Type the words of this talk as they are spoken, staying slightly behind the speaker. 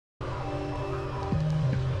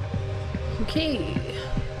Okay.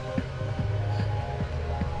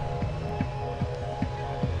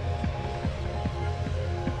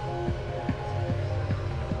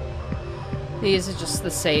 These are just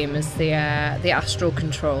the same as the astral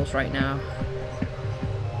controls right now.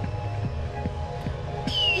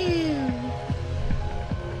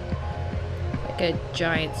 Like a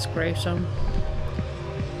giant scrotum.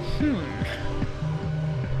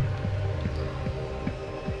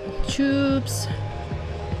 Tubes.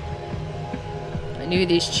 I knew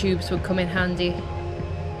these tubes would come in handy.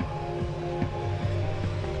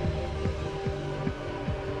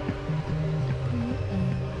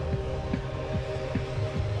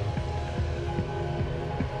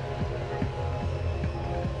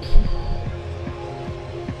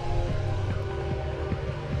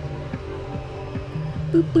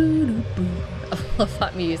 I love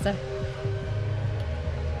that music.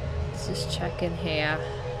 Let's just check in here.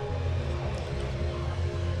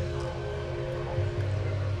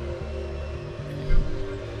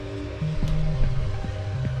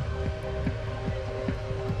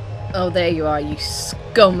 Oh, there you are, you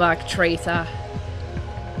scumbag traitor.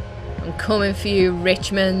 I'm coming for you,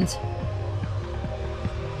 Richmond.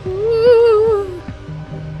 Ooh.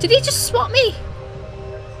 Did he just swat me?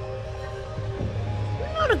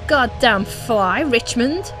 Not a goddamn fly,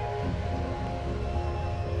 Richmond.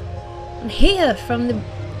 I'm here from the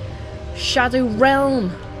Shadow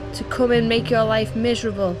Realm to come and make your life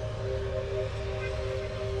miserable.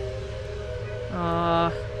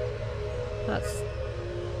 Ah,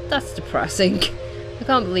 that's depressing. I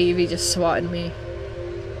can't believe he just swatted me.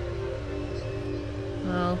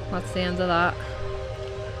 Well, that's the end of that.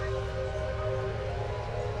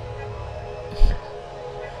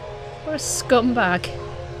 What a scumbag.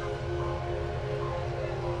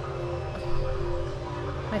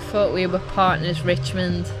 I thought we were partners,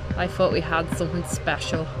 Richmond. I thought we had something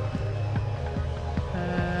special.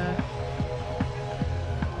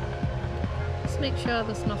 Let's make sure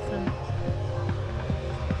there's nothing.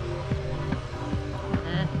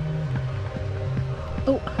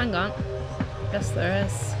 Oh, hang on. Yes, there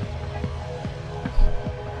is.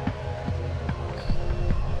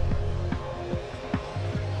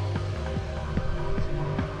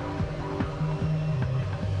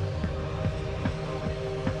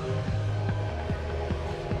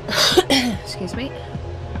 Excuse me.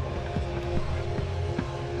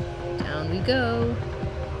 Down we go.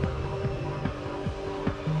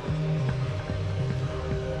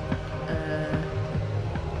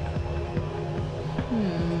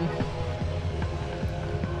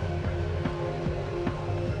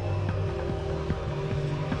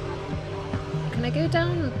 Can I go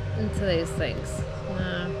down into those things?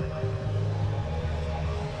 No.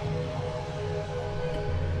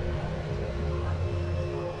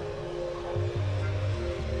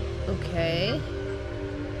 Okay.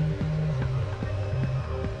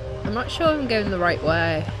 I'm not sure I'm going the right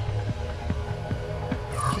way.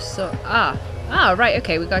 Just so... Ah, right,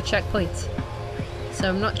 okay, we got a checkpoint. So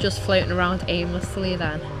I'm not just floating around aimlessly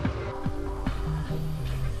then.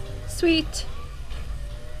 Sweet.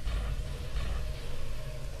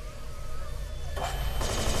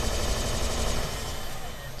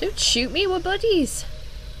 Don't shoot me, we're buddies.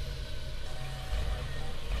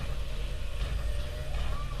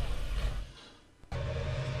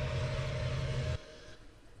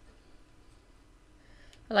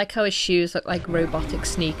 I like how his shoes look like robotic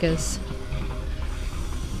sneakers.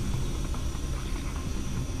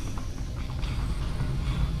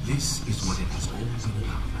 This is what it has all been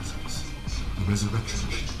about, vessels. The resurrection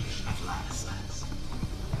at last.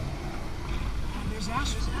 There's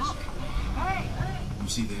Ashley, look! Hey! You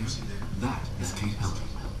see there? That is Kate Helen.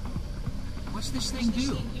 What's this thing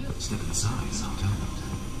do? Step aside and I'll tell you.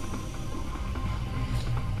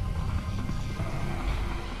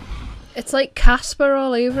 It's like Casper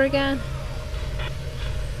all over again.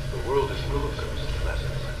 The world is full of ghosts,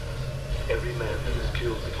 lessons. Every man that is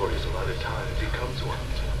killed before his allotted time becomes one.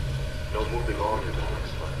 No moving on into the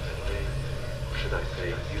next life, and they, or should I say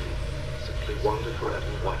you, simply wander forever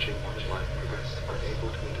watching life progress,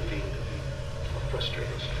 unable to intervene, or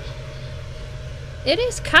frustrated. It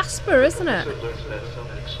is Casper, isn't it? Also learned that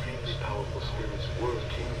some extremely powerful spirits were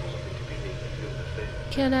capable of intervening in human affairs.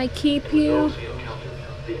 Can I keep For you? those he encountered,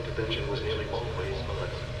 the intervention was nearly always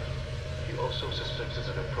malevolent. He also suspected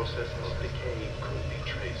that a process of decay could be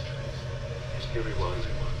traced. His theory was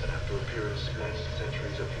that after a period spanning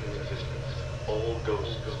centuries of human existence, all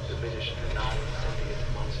ghosts diminished to non-sentient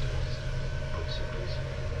monsters. Put simply,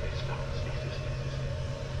 they stopped existing.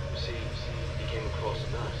 You see, he came across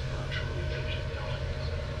not truly ancient times.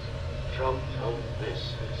 From all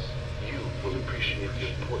this, you will appreciate appreciate the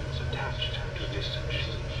importance attached to this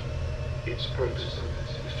machine. Its purpose is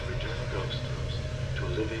to return Ghost to a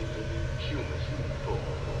living, human form.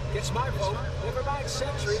 Gets my vote. Never mind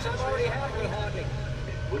centuries, I'm already halfway haunting.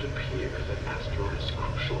 It would appear that Astro is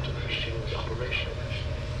crucial to the machine's operation.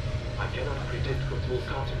 I cannot predict the full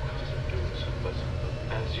consequences of doing so, but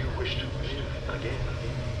as you wish to live again,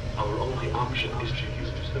 our only option is to use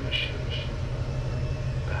the machine.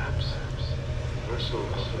 Perhaps reversal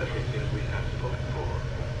of everything we have fought for,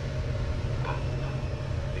 but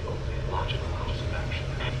the only logical course of action.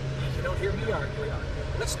 You don't hear me arguing.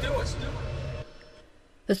 Let's do it.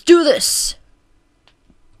 Let's do this!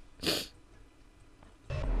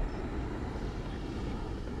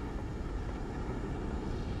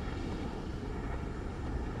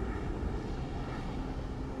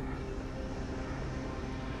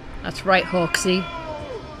 That's right, Hawksy.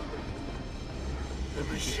 The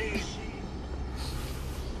machine.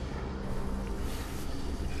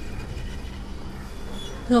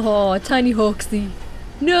 Oh, tiny Hawksy.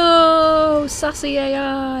 No! Sassy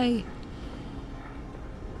AI!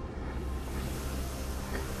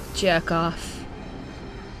 Jerk off.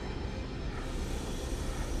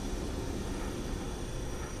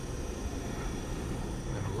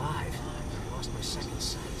 I'm alive. I lost my second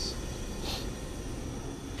sense.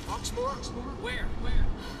 Oxmoor? Where?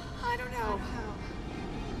 I don't know.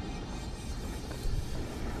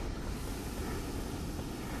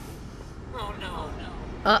 Oh no.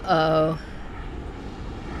 Uh-oh.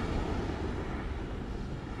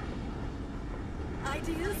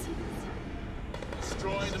 Ideas?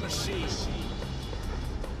 Destroy the machine.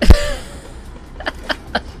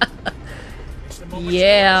 It's the moment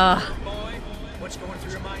Yeah. you want, boy. What's going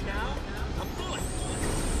through your mind now? A bullet.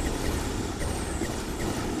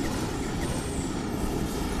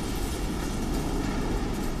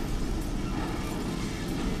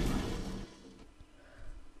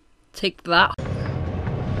 Take that.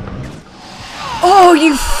 Oh,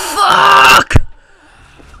 you fuck!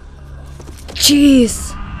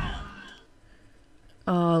 Jeez.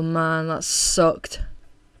 Oh man, that sucked.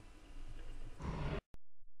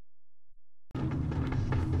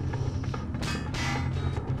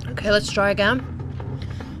 Okay, let's try again.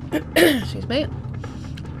 Excuse me.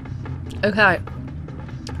 Okay.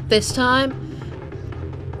 This time,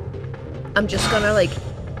 I'm just gonna like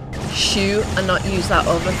shoot and not use that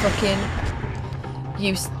other fucking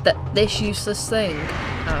this useless thing.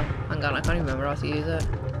 Oh, hang on, I can't even remember how to use it.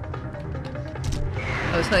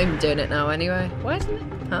 I was not even doing it now anyway. Why isn't it?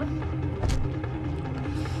 Huh?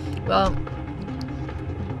 Well,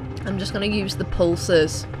 I'm just gonna use the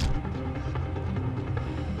pulses.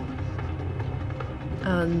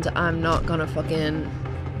 And I'm not gonna fucking...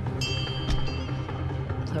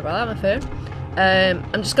 Sorry about that, my phone.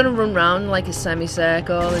 I'm just gonna run around like a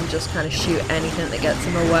semicircle and just kind of shoot anything that gets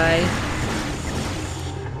in my way.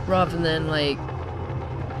 Rather than like...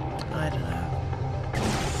 I don't know.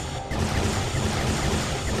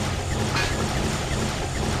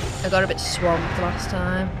 I got a bit swamped last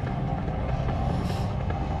time.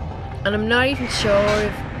 And I'm not even sure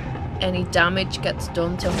if any damage gets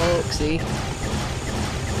done to Hawksy.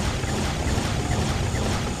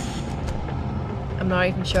 I'm not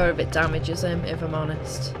even sure if it damages him, if I'm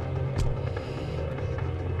honest.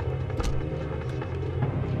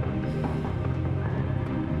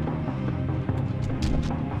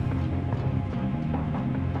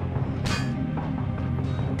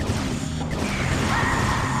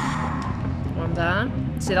 One down.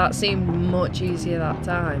 See, that seemed much easier that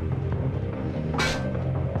time.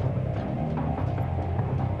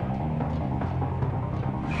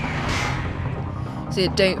 See, I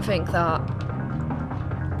don't think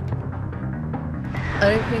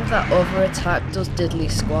that other attack does diddly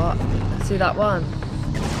squat. See that one?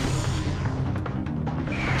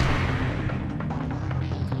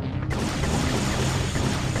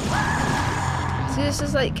 See, this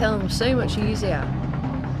is like killing him so much easier.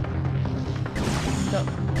 Got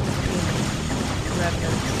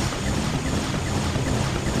revenants.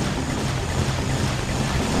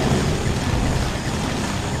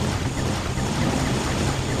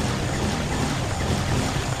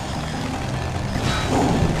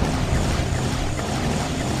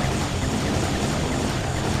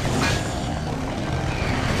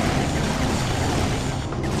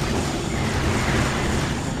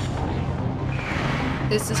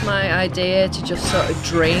 This is my idea, to just sort of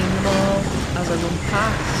drain them all as I run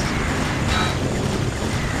past.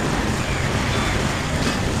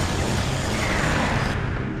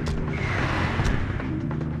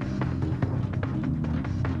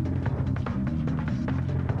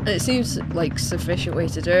 And it seems like sufficient way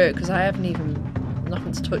to do it because I haven't even,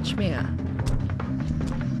 nothing's touched me yet.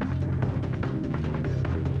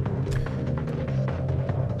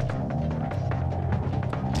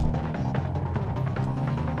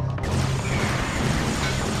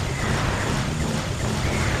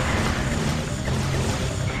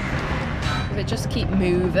 I just keep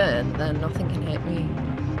moving, then nothing can hit me.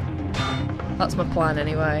 That's my plan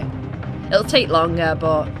anyway. It'll take longer,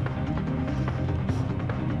 but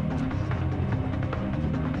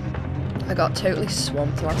I got totally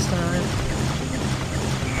swamped last time.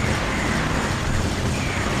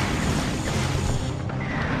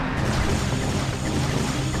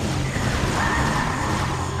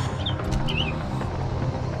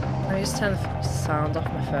 I just turn the sound off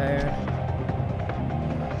my phone.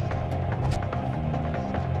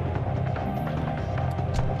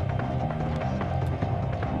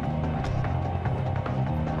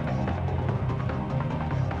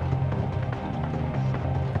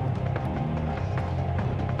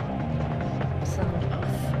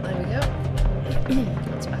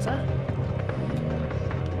 That's better.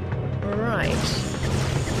 Right.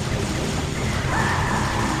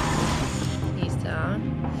 He's down.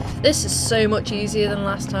 This is so much easier than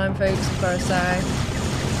last time, folks, I've got to say.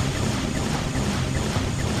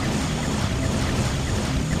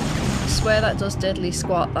 I swear that does diddly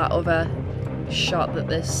squat that other shot that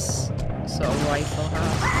this sort of rifle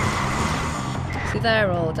has. See,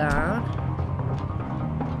 they're all down.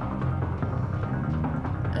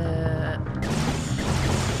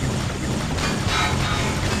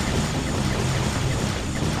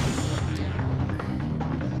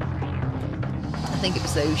 I think it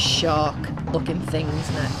was those shark-looking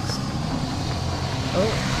things next.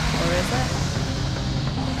 Oh, where is it?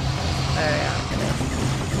 Oh yeah, it is.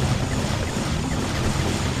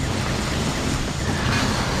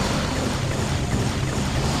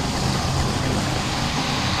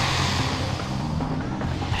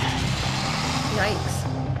 Yikes.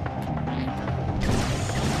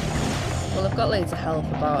 Well, I've got loads of health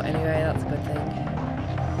about anyway, that's a good thing.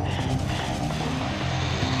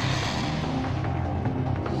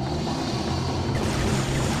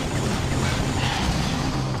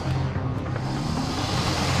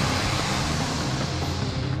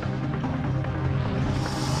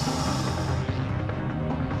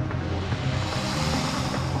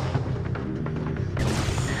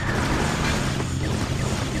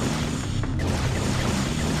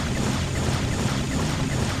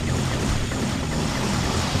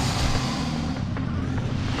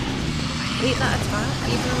 I hate that attack,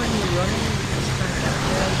 even when you're running, you just can't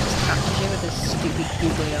capture it, he just catches you with his stupid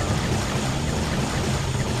googly arm.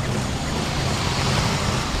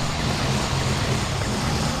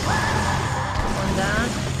 One down.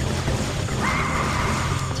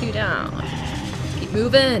 Two down. Keep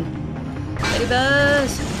moving. Lady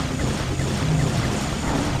Buzz.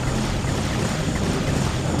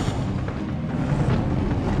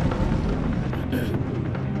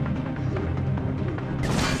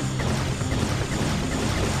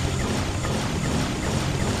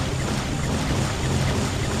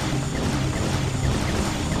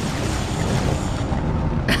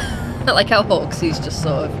 I like how Hawksy's just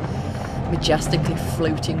sort of majestically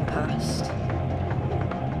floating past.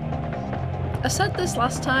 I said this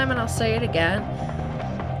last time and I'll say it again.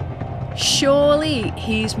 Surely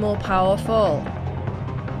he's more powerful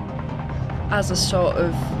as a sort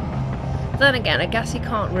of... Then again, I guess he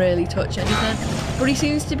can't really touch anything. But he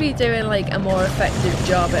seems to be doing like a more effective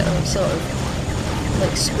job at sort of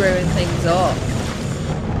like screwing things up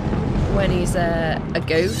when he's a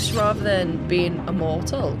ghost rather than being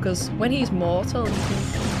immortal, because when he's mortal he can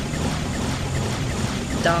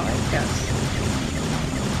die, I guess.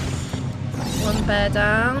 One bear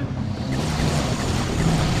down.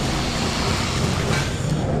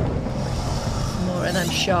 More of them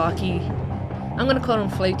sharky, I'm gonna call them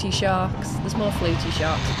floaty sharks. There's more floaty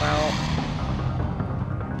sharks about.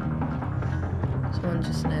 Someone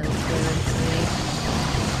just nearly flew into me.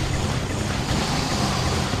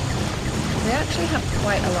 They actually have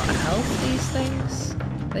quite a lot of health, these things.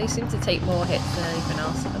 They seem to take more hits than anything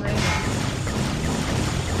else at the moment.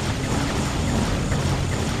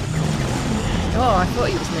 Oh, I thought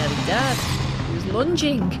he was nearly dead. He was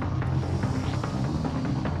lunging.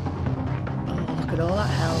 Oh, look at all that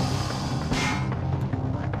health.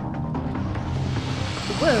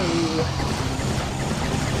 Whoa!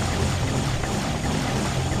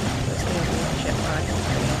 Where's the other one? Shit, right.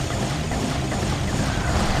 There he is.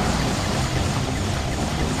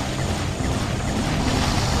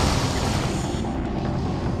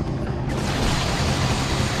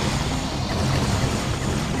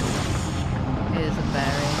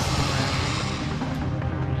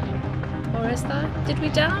 Did we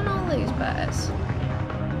down all these bears?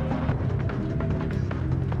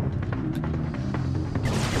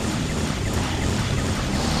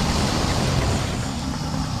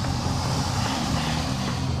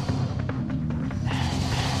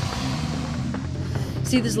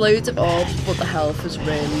 See, there's loads of orbs, but the health is really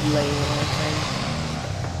lame, I think.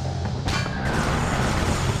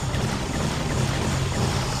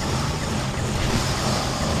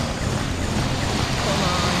 Come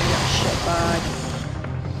on, you shitbag.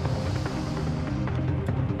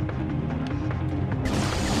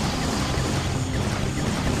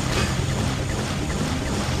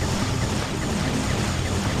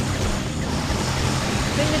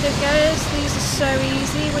 Guys, these are so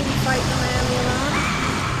easy when you fight them earlier on.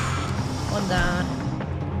 One down.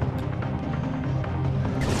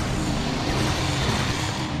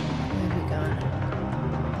 Where have we gone?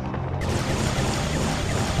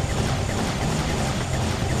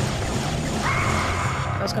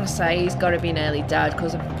 I was gonna say he's gotta be nearly dead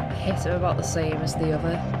because I've hit him about the same as the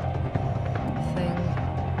other thing.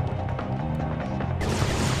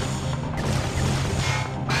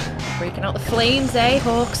 Breaking out the flames, eh,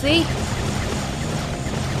 Hawksy?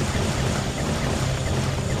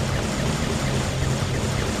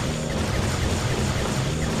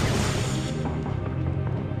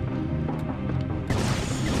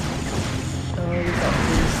 Oh, we've got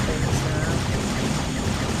these things now.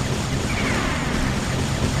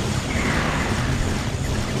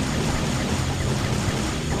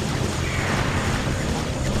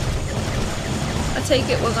 I take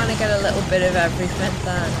it we're gonna get a little bit of everything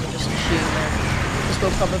then, I'm just assuming. Because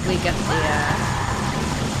we'll probably get the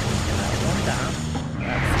that's one down.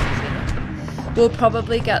 That's easy enough. We'll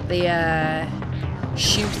probably get the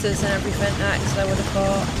shooters and everything next, I would have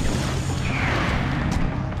thought.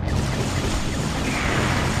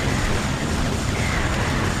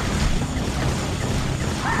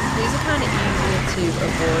 These are kind of easier to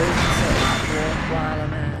avoid, so walk while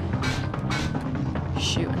I'm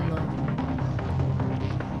shooting them.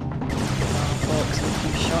 A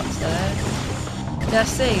few shots there. Yeah,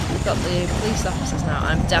 see, we've got the police officers now.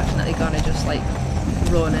 I'm definitely gonna just like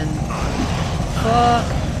run and fuck.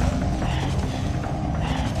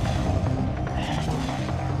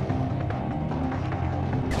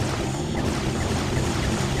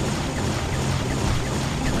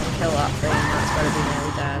 Try and kill that thing. That's gotta be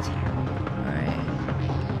nearly dead. Alright.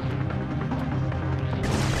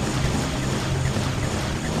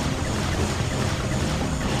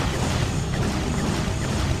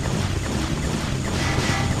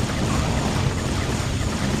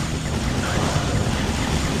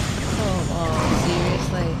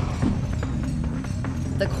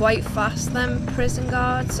 They're quite fast, them prison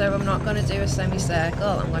guards, so I'm not going to do a semicircle,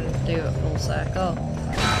 I'm going to do a full circle.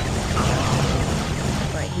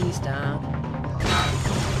 Right, he's down.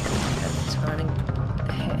 Let's try and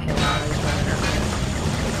hit him while he's running at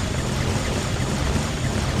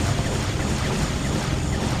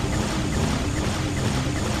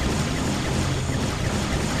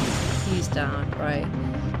me. He's down, right.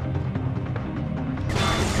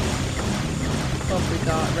 What have we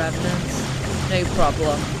got? Revenants? No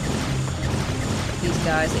problem. These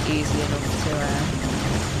guys are easy enough to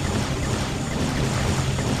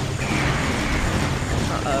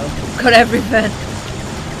uh-oh. Got everything.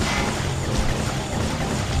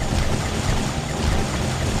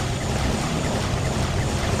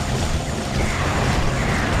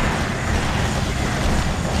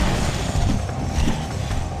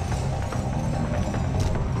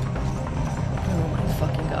 Oh my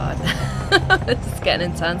fucking god. This is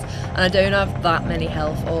getting intense. And I don't have that many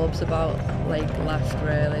health orbs about, like, left,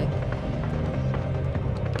 really.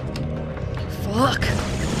 Fuck!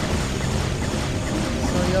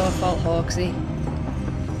 It's all your fault, Hawksy. I'm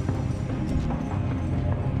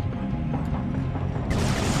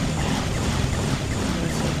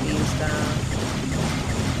gonna take these down.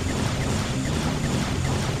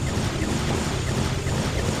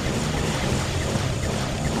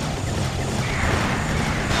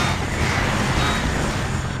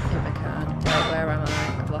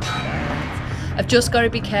 I've just got to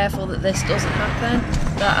be careful that this doesn't happen,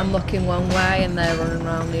 that I'm looking one way and they're running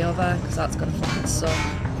around the other, because that's going to fucking suck.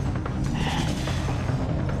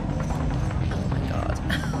 Oh my god.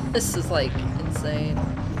 This is like insane.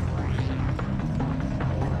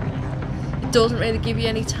 It doesn't really give you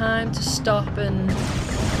any time to stop and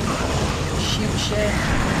shoot shit.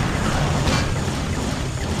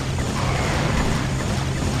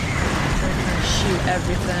 Shoot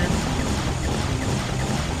everything.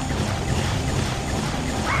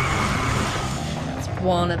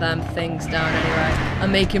 One of them things down anyway.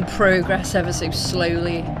 I'm making progress ever so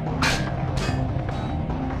slowly.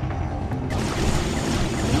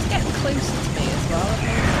 He's getting closer to me as well, I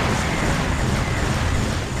think.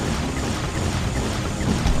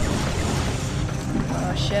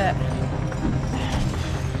 Oh shit.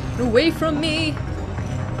 Get away from me!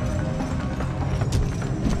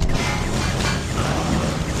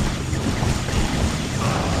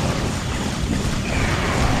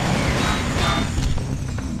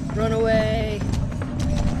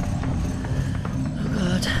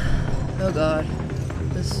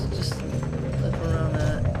 There's just nothing around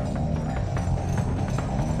there.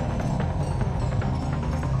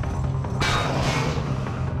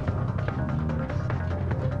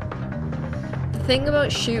 The thing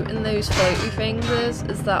about shooting those floaty things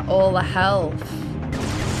is that all the health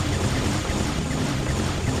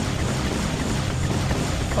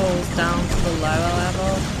falls down to the lower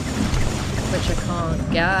level, which I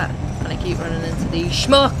can't get, and I keep running into these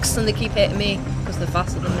schmucks and they keep hitting me because they're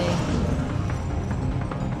faster than me.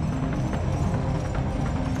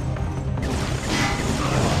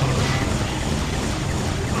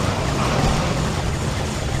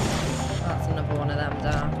 That's another one of them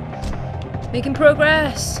down. Making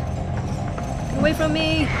progress! Get away from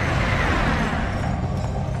me!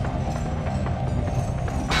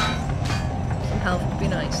 Health would be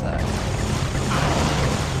nice though.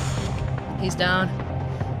 He's down.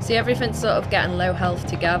 See, everything's sort of getting low health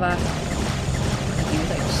together.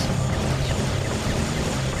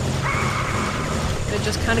 They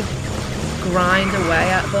just kind of grind away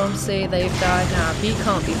at them. See, they've died now. He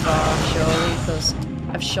can't be far, surely, because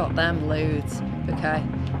I've shot them loads. Okay,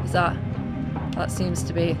 is that seems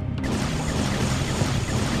to be.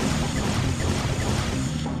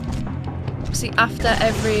 See, after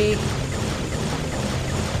every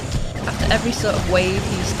sort of wave,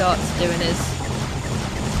 he starts doing his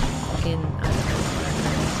fucking, I don't know, whatever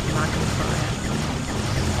it is, magnum fire,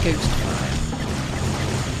 ghost fire.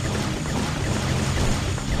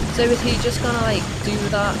 So is he just gonna like do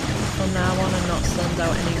that from now on and not send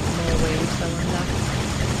out any more waves, I wonder?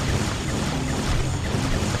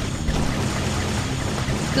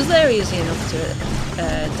 Because they're easy enough to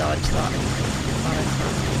dodge that fire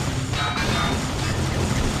attack.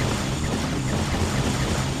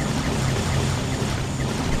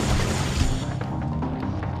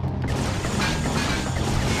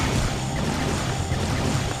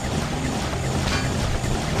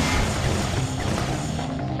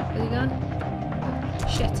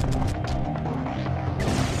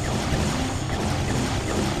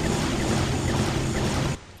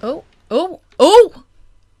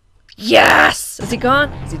 Yes! Is he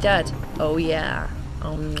gone? Is he dead? Oh yeah.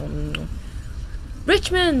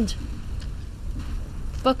 Richmond!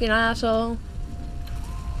 Fucking asshole.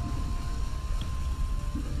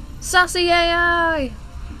 Sassy AI!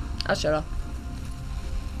 I'll shut up.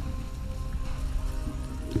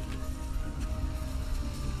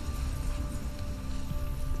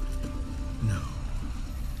 No.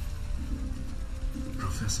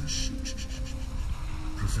 Professor,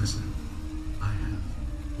 Professor, I have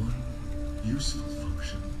one useful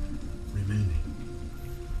function remaining.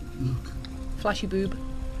 Look. Flashy boob.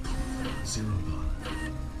 Zero bar.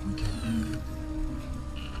 We can end it.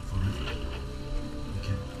 Forever. We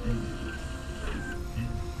can end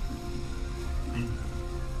it.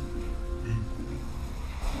 End.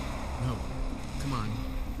 No. Come on.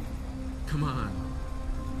 Come on.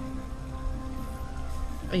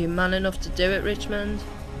 Are you man enough to do it, Richmond?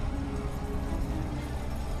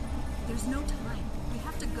 There's no time. We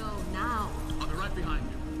have to go now. I'll be right behind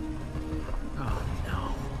you. Oh,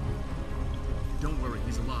 no. Don't worry,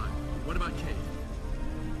 he's alive. What about Kate?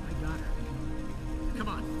 I got her. Come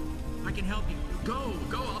on. I can help you. Go,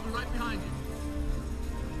 I'll be right behind you.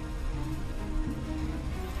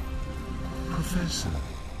 Professor,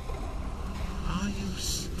 are you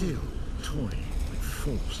still toying with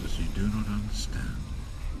forces you do not understand?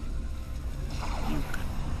 You can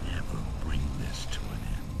never bring this to an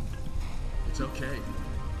end. It's okay.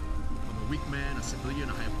 I'm a weak man, a civilian.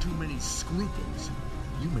 I have too many scruples.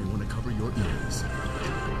 You may want to cover your ears.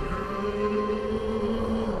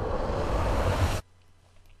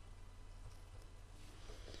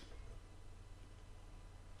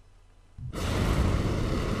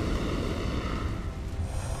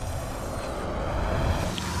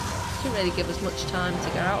 Didn't really give us much time to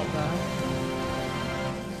get out of there.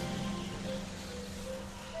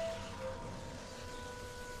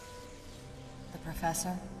 The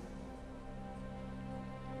professor?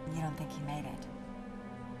 You don't think he made it?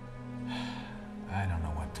 I don't know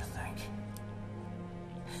what to think.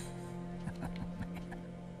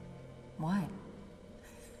 What?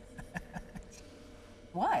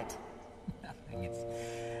 What? Nothing.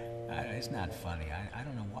 It's not funny. I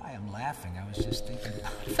don't know why I'm laughing. I was just thinking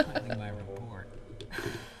about filing my report.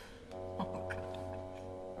 Oh, God.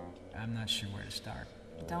 I'm not sure where to start.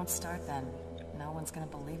 Don't start then. No one's gonna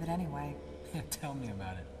believe it anyway. Tell me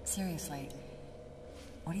about it. Seriously,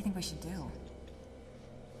 what do you think we should do?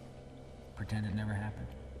 Pretend it never happened?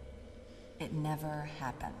 It never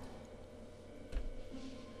happened.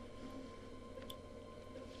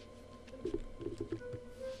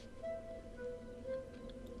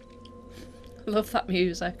 Love that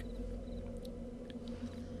music.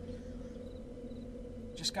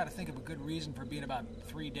 Just gotta think of a good reason for being about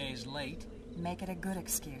 3 days late. Make it a good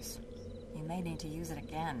excuse. You may need to use it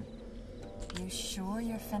again. You sure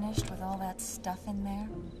you're finished with all that stuff in there?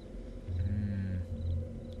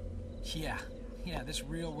 Yeah, this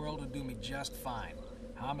real world will do me just fine.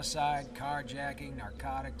 Homicide, carjacking,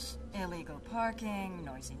 narcotics. Illegal parking,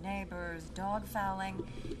 noisy neighbors, dog fouling.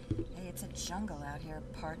 Hey, it's a jungle out here,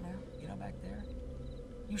 partner. You know, back there,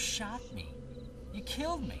 you shot me. You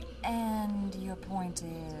killed me. And your point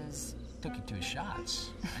is? Took you 2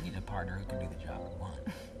 shots. I need a partner who can do the job at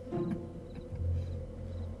 1.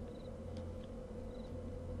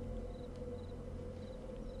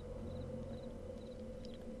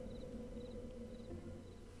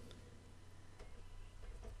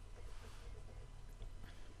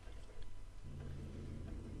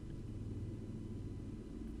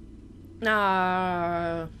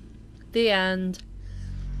 Ah, the end.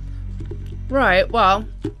 Right, well,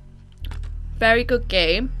 very good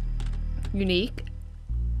game. Unique.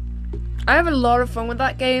 I have a lot of fun with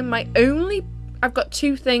that game. I've got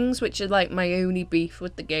 2 things which are like my only beef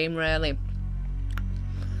with the game, really.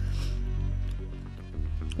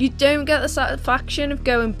 You don't get the satisfaction of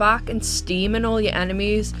going back and steaming all your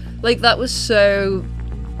enemies. Like, that was so,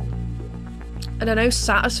 I don't know,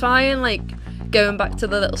 satisfying, like, going back to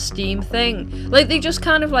the little Steam thing. Like, they just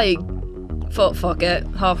kind of like thought, fuck it,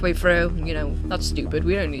 halfway through, you know, that's stupid,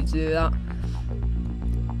 we don't need to do that.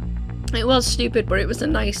 It was stupid, but it was a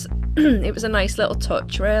nice it was a nice little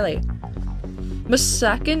touch, really. My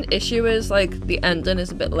second issue is, like, the ending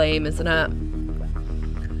is a bit lame, isn't it?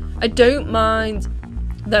 I don't mind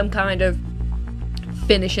them kind of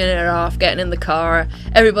finishing it off, getting in the car,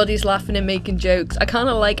 everybody's laughing and making jokes. I kind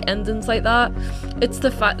of like endings like that. It's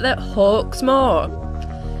the fact that Hawksmoor,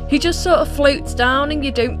 he just sort of floats down and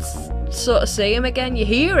you don't sort of see him again. You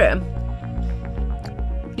hear him.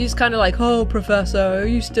 He's kind of like, oh, Professor, are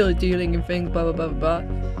you still dealing in things, blah, blah, blah, blah.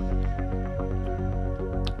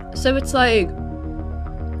 So it's like,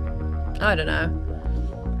 I don't know.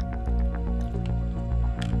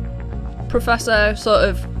 Professor sort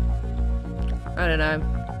of, I don't know,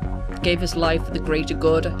 gave his life for the greater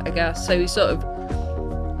good, I guess. So he sort of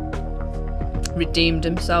redeemed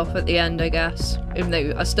himself at the end, I guess. Even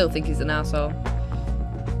though I still think he's an asshole.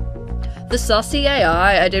 The saucy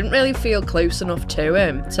AI, I didn't really feel close enough to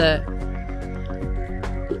him to,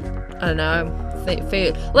 I don't know,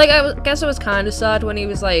 feel like, I guess I was kind of sad when he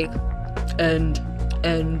was like, end,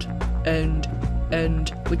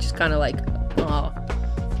 which is kind of like, ah.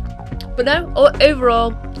 But no,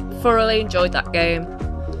 overall, thoroughly enjoyed that game.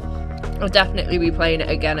 I'll definitely be playing it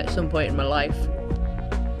again at some point in my life.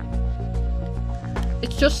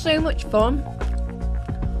 It's just so much fun.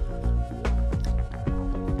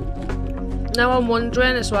 Now I'm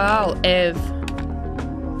wondering as well if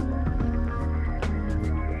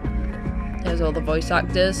there's all the voice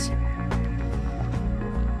actors.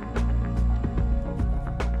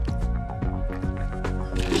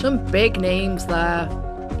 Some big names there,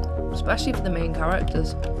 especially for the main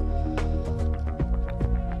characters.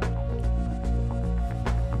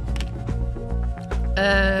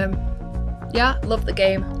 Yeah, love the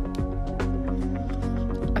game.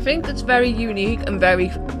 I think it's very unique and I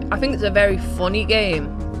think it's a very funny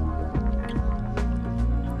game.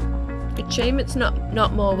 It's a shame it's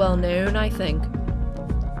not more well known, I think.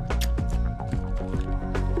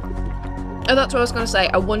 Oh, that's what I was going to say.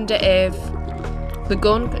 I wonder if the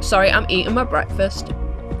gun... Sorry, I'm eating my breakfast.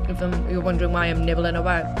 If you're wondering why I'm nibbling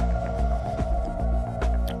about.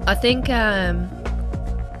 I think, I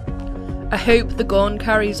hope the gun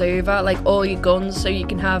carries over, like, all your guns, so you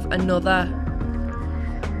can have another...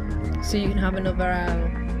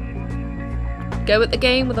 go at the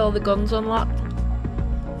game with all the guns unlocked.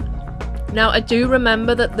 Now, I do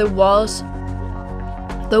remember that there was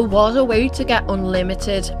a way to get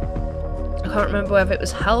unlimited. I can't remember whether it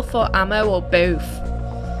was health or ammo or both.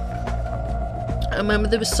 I remember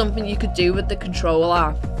there was something you could do with the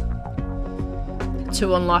controller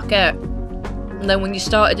to unlock it. And then when you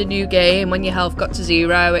started a new game, when your health got to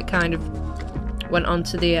 0, it kind of went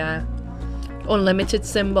onto the unlimited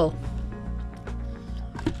symbol.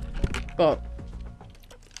 But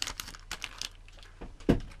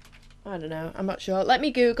I don't know, I'm not sure. Let me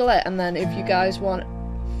Google it, and then if you guys want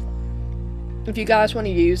to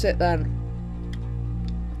use it, then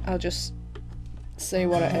I'll just see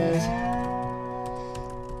what it is.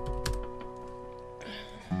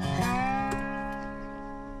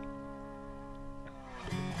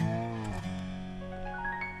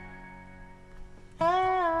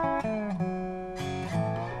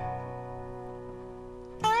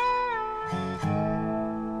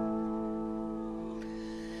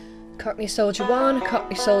 Cockney Soldier 1,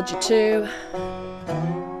 Cockney Soldier 2.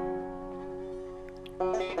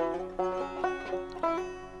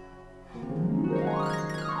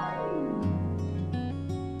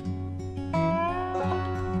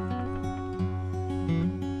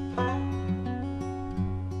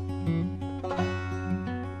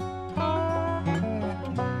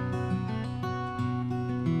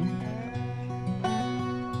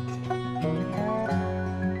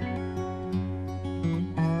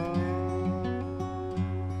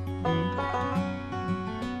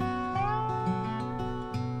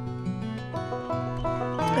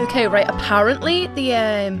 Okay, right, apparently the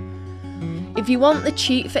if you want the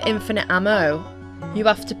cheat for infinite ammo, you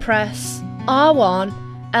have to press R1,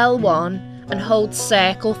 L1 and hold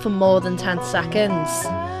circle for more than 10 seconds.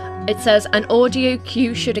 It says an audio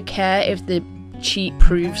cue should occur if the cheat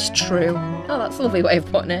proves true. Oh, that's a lovely way of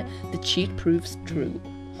putting it. The cheat proves true.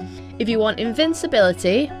 If you want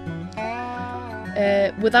invincibility,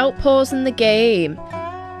 without pausing the game,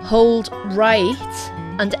 hold right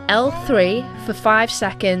and L3 for 5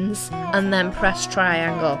 seconds and then press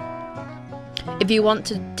triangle. If you want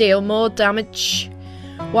to deal more damage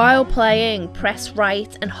while playing, press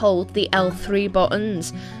right and hold the L3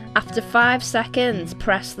 buttons. After 5 seconds,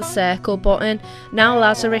 press the circle button. Now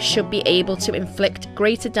Lazarus should be able to inflict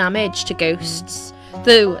greater damage to ghosts.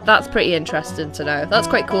 Though, that's pretty interesting to know. That's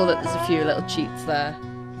quite cool that there's a few little cheats there.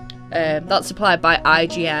 That's supplied by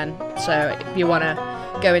IGN, so if you want to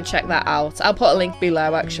go and check that out. I'll put a link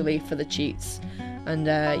below actually for the cheats, and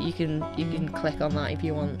you can click on that if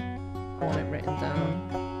you want it written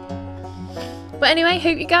down. But anyway,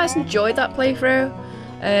 hope you guys enjoyed that playthrough.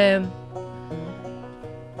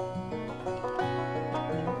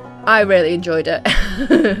 I really enjoyed it.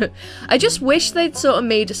 I just wish they'd sort of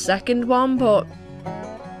made a second one, but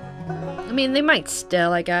I mean they might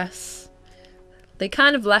still, I guess. They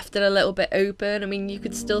kind of left it a little bit open. I mean, you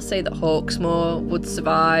could still say that Hawksmoor would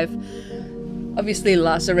survive. Obviously,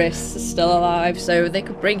 Lazarus is still alive, so they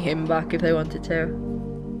could bring him back if they wanted to.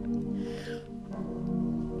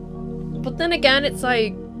 But then again, it's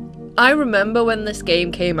like, I remember when this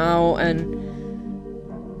game came out and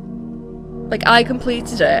like I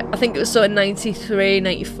completed it. I think it was sort of 93,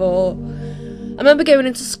 94. I remember going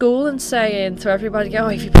into school and saying to everybody, oh,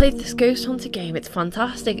 if you played this Ghosthunter game, it's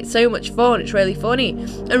fantastic, it's so much fun, it's really funny.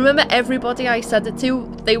 And remember everybody I said it to,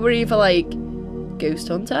 they were either like,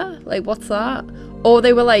 Ghosthunter? Like, what's that? Or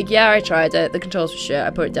they were like, yeah, I tried it, the controls were shit, I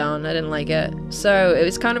put it down, I didn't like it. So it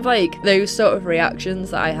was kind of like those sort of reactions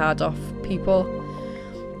that I had off people.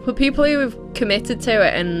 But people who have committed to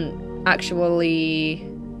it and actually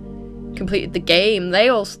completed the game, they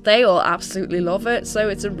all absolutely love it, so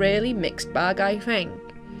it's a really mixed bag, I think.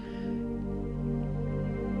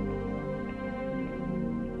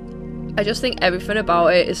 I just think everything about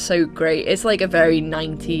it is so great. It's like a very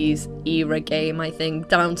 90s era game, I think,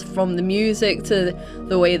 down to from the music to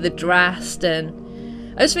the way they're dressed,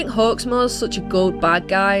 and I just think Hawksmoor's such a good bad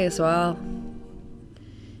guy as well.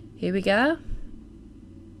 Here we go.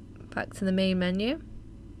 Back to the main menu.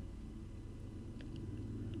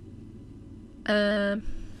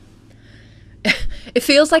 It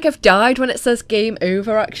feels like I've died when it says game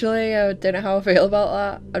over, actually. I don't know how I feel about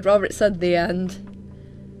that. I'd rather it said the end.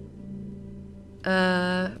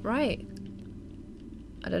 Right.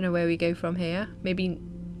 I don't know where we go from here. Maybe...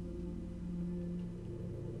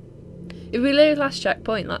 if we lose last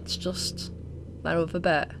checkpoint, that's just that other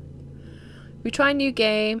bit. We try a new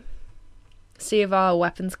game. See if our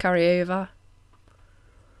weapons carry over.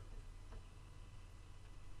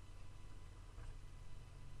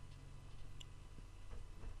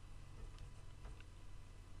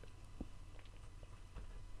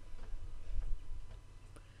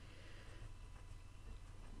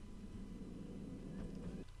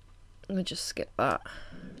 We'll just skip that.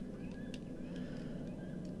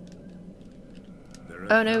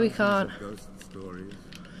 Oh no, we can't.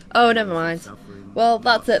 Oh, never mind. Well,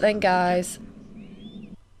 that's it then, guys.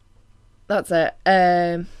 That's it.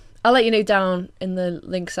 I'll let you know down in the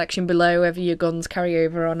link section below whether your guns carry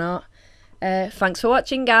over or not. Thanks for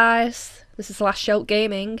watching, guys. This is Last Shelf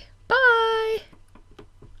Gaming.